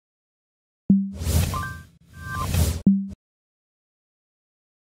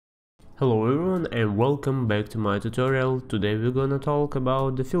Hello everyone and welcome back to my tutorial. Today we're gonna talk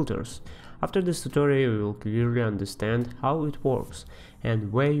about the filters. After this tutorial you will clearly understand how it works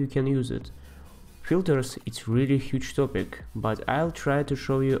and where you can use it. Filters, it's really huge topic, but I'll try to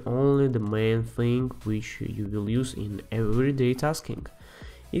show you only the main thing which you will use in everyday tasking.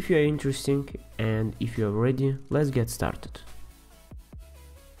 If you are interested and if you are ready, let's get started.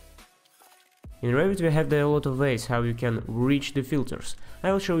 In Revit we have a lot of ways how you can reach the filters.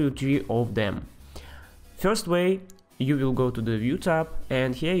 I will show you 3 of them. First way, you will go to the View tab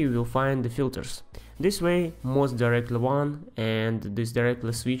and here you will find the filters. This way, most directly one, and this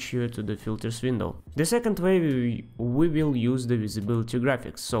directly switch you to the filters window. The second way, we will use the visibility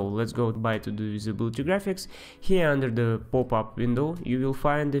graphics. So let's go to the visibility graphics. Here under the pop-up window you will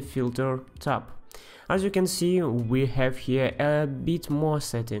find the filter tab. As you can see, we have here a bit more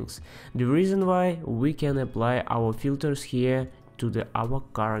settings. The reason why we can apply our filters here to our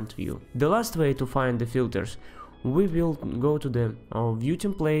current view. The last way to find the filters, we will go to the view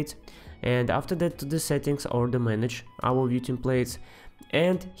template and after that to the settings or the manage our view templates,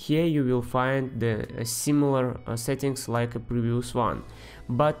 and here you will find the similar settings like a previous one.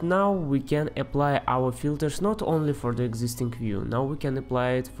 But now we can apply our filters not only for the existing view, now we can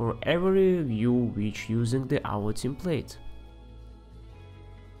apply it for every view which using our template.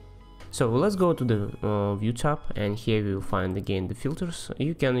 So let's go to the View tab and here we will find again the filters.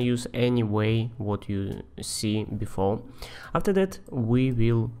 You can use any way what you see before. After that we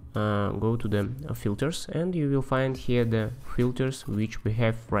will go to the filters and you will find here the filters which we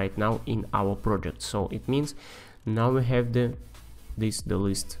have right now in our project. So it means now we have the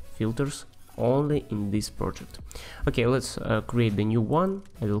list filters only in this project. Okay, let's create the new one.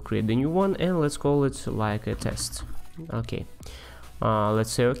 I will create the new one and let's call it like a test. Okay.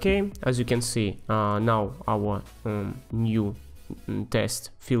 Let's say okay. As you can see, now our new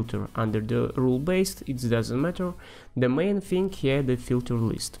test filter under the rule based, it doesn't matter. The main thing here, the filter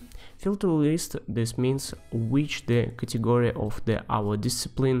list. Filter list, this means which the category of our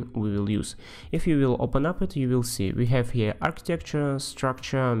discipline we will use. If you will open up it, you will see we have here architecture,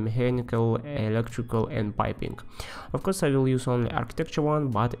 structure, mechanical, electrical and piping. Of course I will use only architecture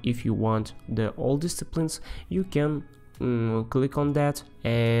one, but if you want the all disciplines, you can click on that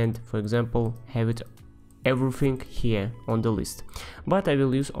and for example have it everything here on the list, but I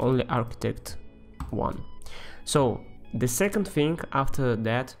will use only architect one. So the second thing after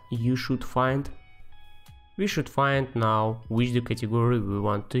that we should find now which the category we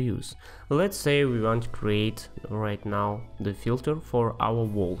want to use. Let's say we want to create right now the filter for our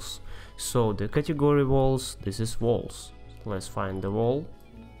walls. So the category walls, this is walls. Let's find the wall,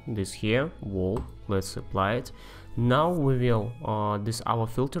 this here wall, let's apply it. Now we will our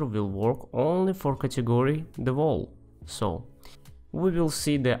filter will work only for category the wall. So we will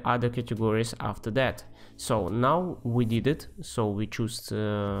see the other categories after that. So now we did it, so we choose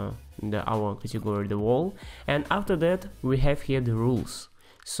our category the wall, and after that we have here the rules.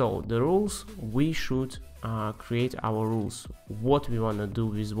 So the rules, we should create our rules, what we want to do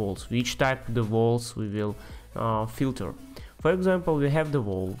with walls, which type of the walls we will filter. For example, we have the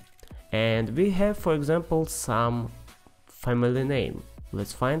wall and we have, for example, some family name.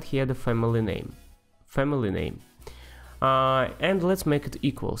 Let's find here the family name, and let's make it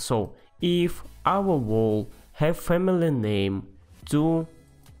equal. So if our wall have family name to,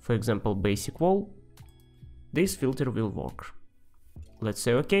 for example, basic wall, this filter will work. Let's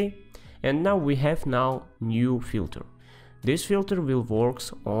say okay, and now we have new filter. This filter will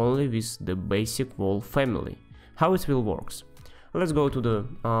works only with the basic wall family. How it will works? Let's go to the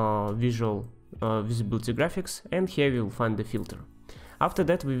visibility graphics and here we will find the filter. After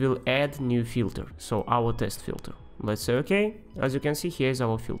that we will add new filter, so our test filter. Let's say okay. As you can see, here is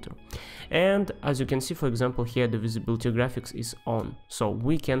our filter, and as you can see, for example, here the visibility graphics is on, so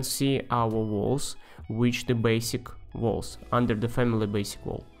we can see our walls, which the basic walls under the family basic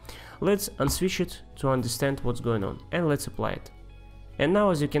wall. Let's unswitch it to understand what's going on and let's apply it. And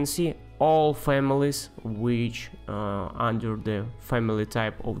now as you can see, all families which under the family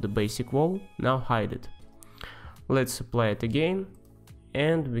type of the basic wall now hide it. Let's apply it again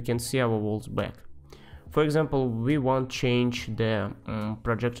and we can see our walls back. For example, we want to change the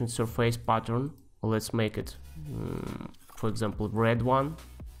projection surface pattern. Let's make it for example red one.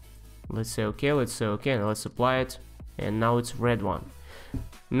 Let's say okay, and let's apply it, and now it's red one.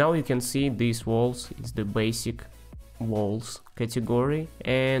 Now you can see these walls, it's the basic walls category,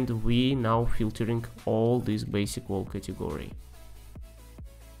 and we now filtering all this basic wall category.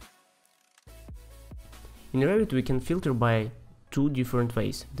 In Revit we can filter by 2 different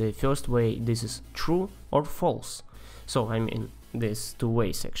ways. The first way, this is true or false. So I mean There's two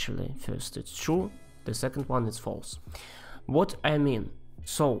ways actually. First it's true, the second one is false. What I mean,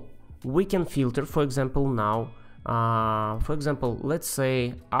 so we can filter, for example, now, for example, let's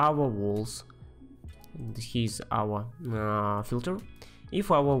say our walls, here's our filter.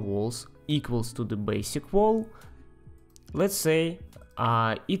 If our walls equals to the basic wall, let's say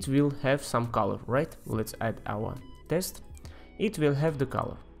it will have some color, right? Let's add our test. It will have the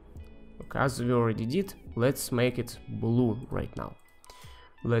color. Okay, as we already did, let's make it blue right now.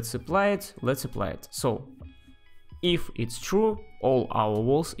 Let's apply it, let's apply it. So if it's true, all our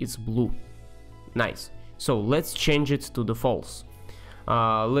walls it's blue. Nice. So let's change it to the false.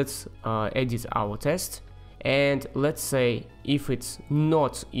 Let's edit our test, and let's say if it's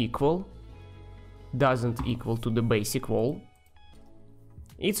not equal, doesn't equal to the basic wall,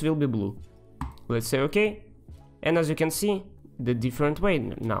 it will be blue. Let's say okay, and as you can see, the different way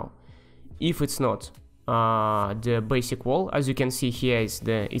now. If it's not the basic wall, as you can see here is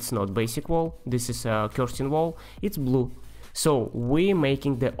it's not basic wall, this is a curtain wall, it's blue. So we're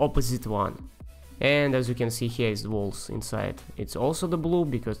making the opposite one. And as you can see here is the walls inside, it's also the blue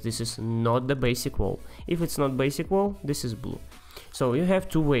because this is not the basic wall. If it's not basic wall, this is blue. So you have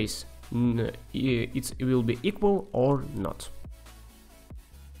two ways, it will be equal or not.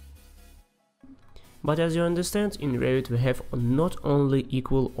 But as you understand, in Revit we have not only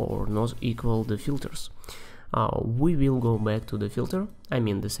equal or not equal the filters. We will go back to the filter, I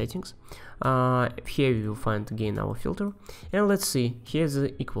mean the settings. Here we will find again our filter, and let's see, here's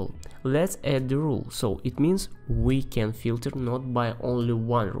the equal. Let's add the rule, so it means we can filter not by only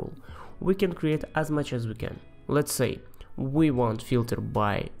one rule. We can create as much as we can. Let's say we want filter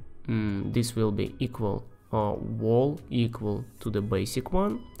by this will be equal wall equal to the basic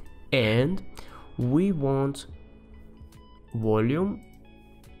one, and we want volume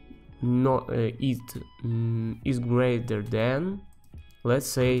not is greater than, let's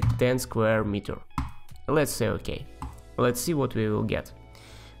say, 10 square meter. Let's say okay. Let's see what we will get.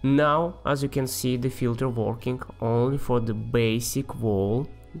 Now, as you can see, the filter working only for the basic wall,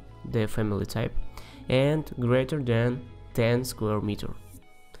 the family type, and greater than 10 square meter.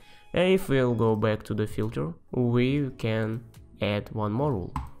 And if we'll go back to the filter, we can add one more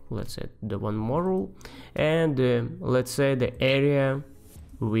rule. Let's add the one more rule, and let's say the area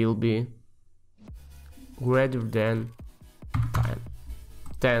will be greater than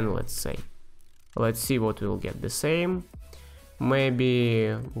 10, let's say. Let's see what we'll get. The same,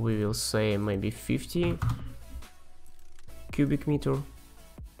 maybe we will say maybe 50 cubic meter,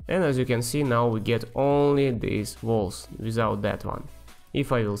 and as you can see now we get only these walls without that one.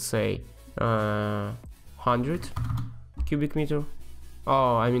 If I will say 100 cubic meter,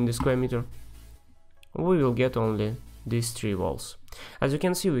 I mean the square meter, we will get only these three walls. As you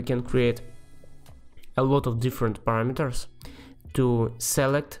can see, we can create a lot of different parameters to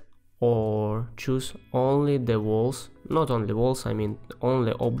select or choose only the walls, not only walls, I mean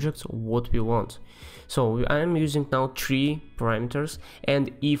only objects, what we want. So I am using now 3 parameters,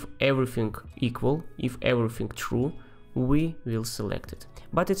 and if everything equal, if everything true, we will select it.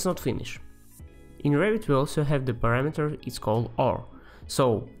 But it's not finished. In Revit we also have the parameter, it's called OR.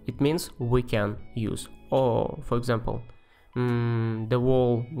 So it means we can use or, for example, the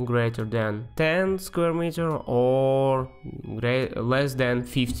wall greater than 10 square meter or less than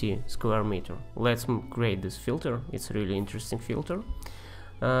 50 square meter. Let's create this filter, it's a really interesting filter.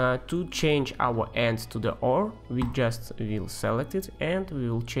 To change our end to the OR, we just will select it and we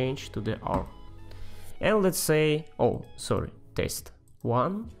will change to the OR. And let's say, test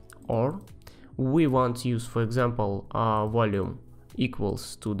 1, or we want to use, for example, volume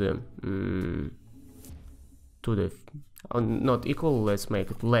equals to the not equal, let's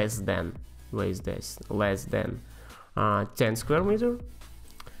make it less than, less than 10 square meter,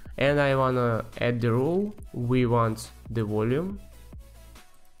 and I wanna add the rule, we want the volume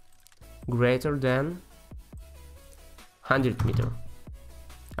greater than 100 meter.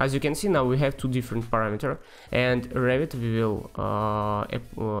 As you can see now we have 2 different parameters, and Revit we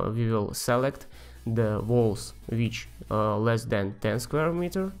will select the walls which less than 10 square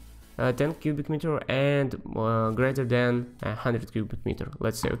meter, 10 cubic meter, and greater than 100 cubic meter.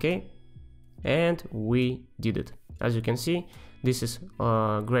 Let's say okay, and we did it. As you can see, this is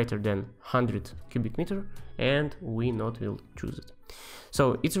greater than 100 cubic meter, and we not will choose it.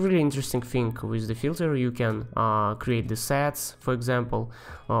 So it's a really interesting thing with the filter. You can create the sets, for example,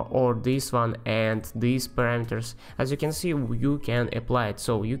 or this one and these parameters. As you can see, you can apply it,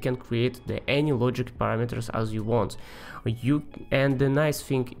 so you can create any logic parameters as you want. And the nice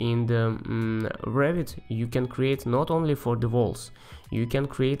thing in the Revit, you can create not only for the walls, you can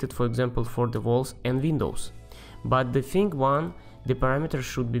create it, for example, for the walls and windows. But the thing one, the parameters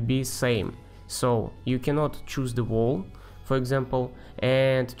should be same. So you cannot choose the wall, for example,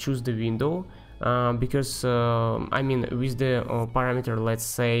 and choose the window, because I mean with the parameter, let's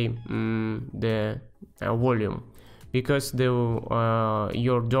say the volume, because the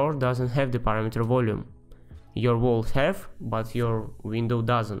your door doesn't have the parameter volume. Your walls have, but your window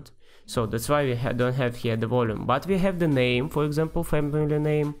doesn't. So that's why we don't have here the volume, but we have the name, for example, family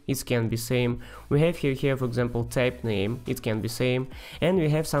name, it can be same. We have here, for example, type name, it can be same, and we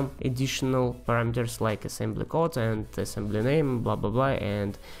have some additional parameters like assembly code and assembly name, blah blah blah,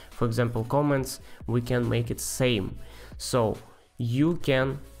 and for example comments, we can make it same. So you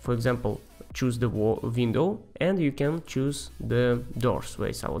can, for example, choose the window, and you can choose the doors, where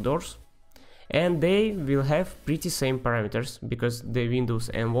is our doors, and they will have pretty same parameters, because the windows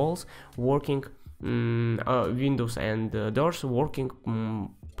and walls working windows and doors working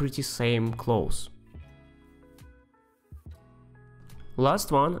pretty same close.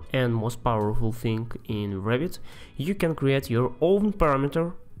 Last one and most powerful thing in Revit, you can create your own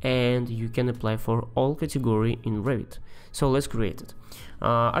parameter and you can apply for all category in Revit. So let's create it.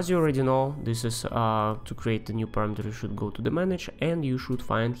 As you already know, this is to create a new parameter, you should go to the manage and you should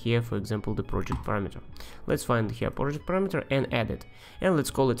find here, for example, the project parameter. Let's find here project parameter and add it, and let's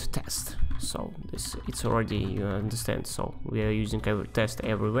call it test. So this, it's already, you understand, so we are using test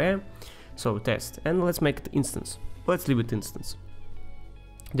everywhere. So test, and let's make it instance. Let's leave it instance.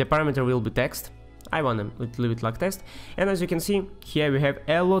 The parameter will be text. I want to leave it like test, and as you can see here we have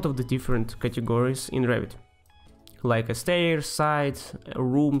a lot of the different categories in Revit, like a stairs, sides,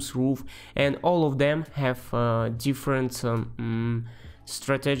 rooms, roof, and all of them have different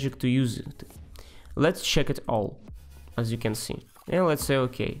strategic to use it. Let's check it all, as you can see, and let's say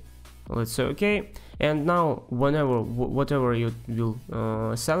okay. Let's say okay, and now whatever you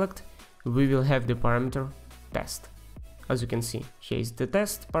will select, we will have the parameter test. As you can see, here is the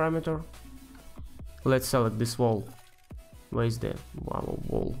test parameter. Let's select this wall. Where is the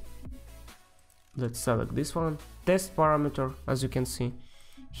wall? Let's select this one, test parameter. As you can see,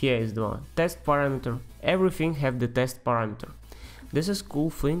 here is the one, test parameter. Everything have the test parameter. This is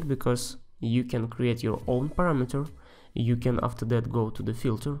cool thing because you can create your own parameter. You can after that go to the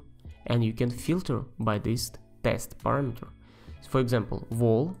filter and you can filter by this test parameter. So for example,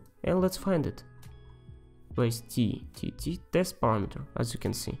 wall, and let's find it. Where is T test parameter? As you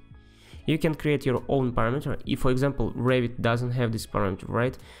can see, you can create your own parameter. If, for example, Revit doesn't have this parameter,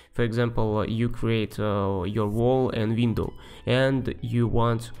 right? For example, you create your wall and window, and you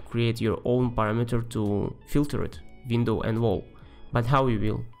want to create your own parameter to filter it, window and wall. But how you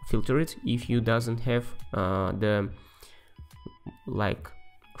will filter it if you doesn't have the like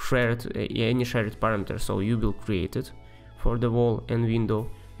shared any shared parameter? So you will create it for the wall and window.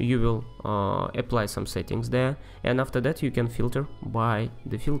 You will apply some settings there, and after that you can filter by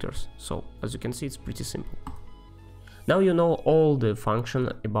the filters. So as you can see, it's pretty simple. Now you know all the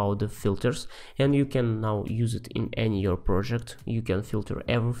function about the filters, and you can now use it in any your project. You can filter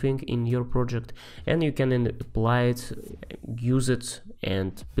everything in your project, and you can apply it, use it,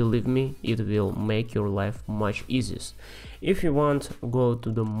 and believe me, it will make your life much easier. If you want, go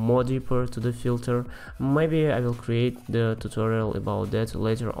to the more deeper to the filter. Maybe I will create the tutorial about that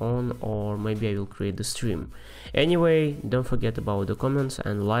later on, or maybe I will create the stream. Anyway, don't forget about the comments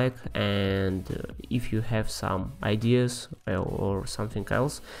and like, and if you have some ideas or something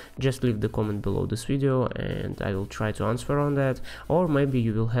else, just leave the comment below this video and I will try to answer on that, or maybe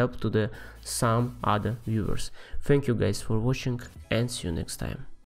you will help to the some other viewers. Thank you guys for watching and see you next time.